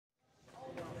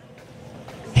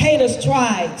Haters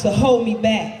tried to hold me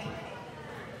back,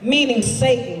 meaning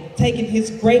Satan taking his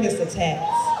greatest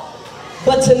attacks.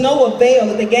 But to no avail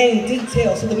that they gain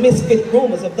details of the misfit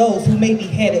rumors of those who may be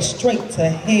headed straight to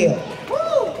hell.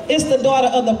 It's the daughter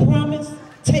of the promise,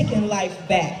 taking life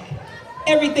back.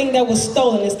 Everything that was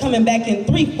stolen is coming back in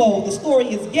threefold. The story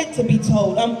is yet to be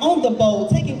told. I'm on the bowl,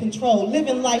 taking control,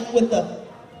 living life with a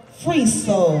free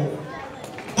soul.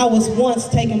 I was once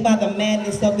taken by the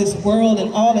madness of this world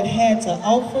and all it had to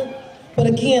offer. But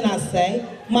again I say,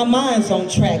 my mind's on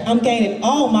track. I'm gaining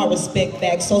all my respect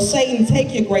back. So Satan,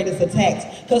 take your greatest attacks.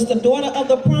 Cause the daughter of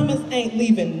the promise ain't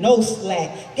leaving no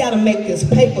slack. Gotta make this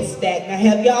paper stack. Now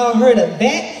have y'all heard of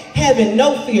that? Having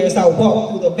no fears, I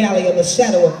walk through the valley of the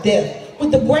shadow of death.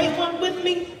 With the great one with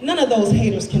me, none of those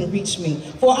haters can reach me.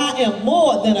 For I am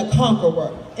more than a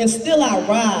conqueror. And still I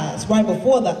rise right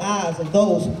before the eyes of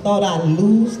those who thought I'd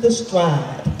lose the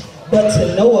stride. But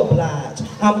to no oblige,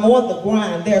 I'm on the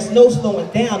grind. There's no slowing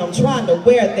down. I'm trying to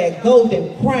wear that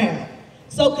golden crown.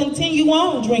 So continue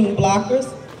on, dream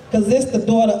blockers, because it's the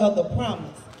daughter of the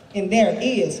promise, and there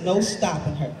is no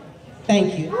stopping her.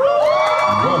 Thank you.